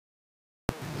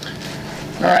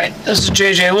Alright, this is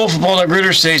JJ Wolf of Bulldog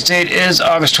Rooter. Today's date is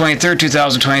August 23rd,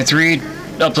 2023.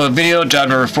 Upload video, job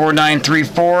number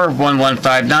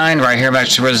 49341159. Right here,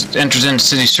 actually was enters into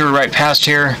city sewer right past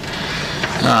here.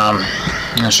 I'm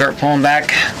going to start pulling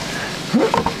back.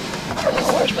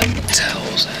 Where's my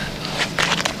towels at?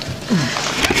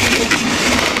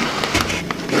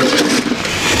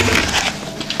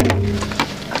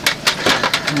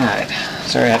 Alright,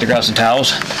 sorry I had to grab some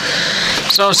towels.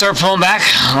 So I start pulling back,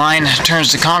 line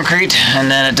turns to concrete, and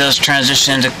then it does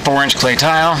transition into 4-inch clay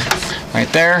tile,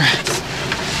 right there.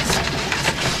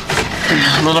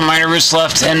 Little minor roots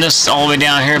left in this all the way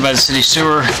down here by the city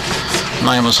sewer.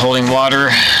 Line was holding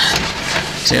water,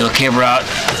 so it'll cable out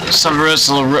some roots,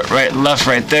 a little left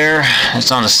right there.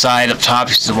 It's on the side up top,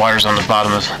 you see the water's on the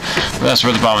bottom of, that's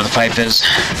where the bottom of the pipe is.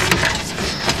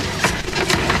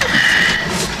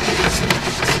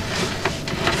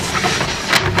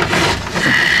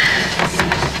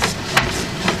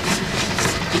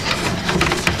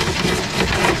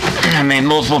 I made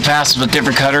multiple passes with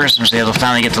different cutters, so I was able to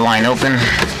finally get the line open.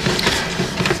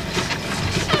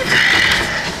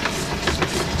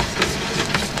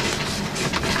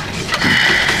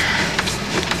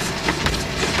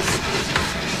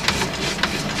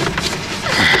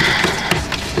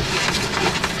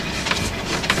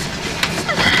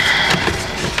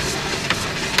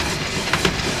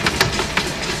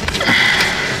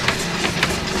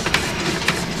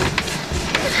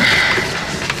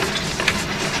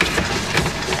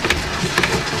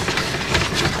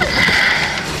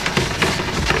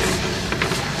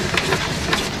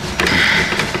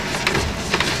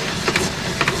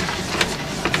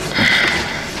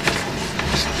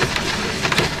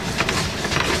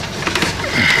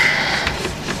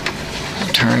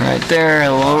 Turn right there,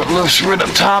 a little loose right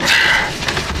up top,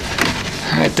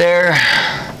 right there.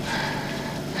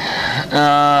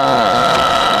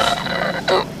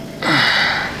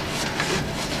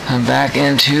 And back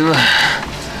into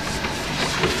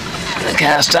the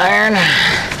cast iron.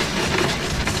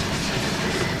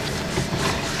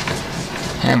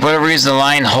 And for whatever reason, the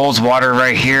line holds water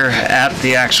right here at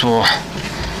the actual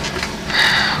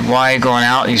Y going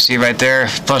out. You see right there,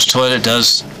 flush toilet, it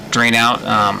does drain out.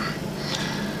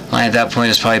 Line at that point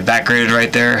is probably backgraded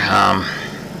right there.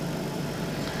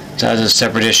 So that's a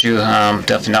separate issue.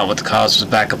 Definitely not what the cause of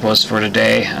the backup was for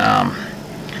today.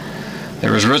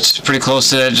 There was roots pretty close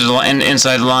to the edge of the line,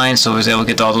 inside the line, so I was able to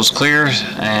get all those clear.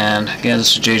 And again,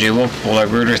 this is JJ Wolf, Bulldog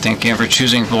Rooter. Thank you for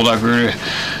choosing Bulldog Rooter.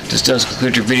 This does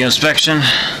conclude your video inspection.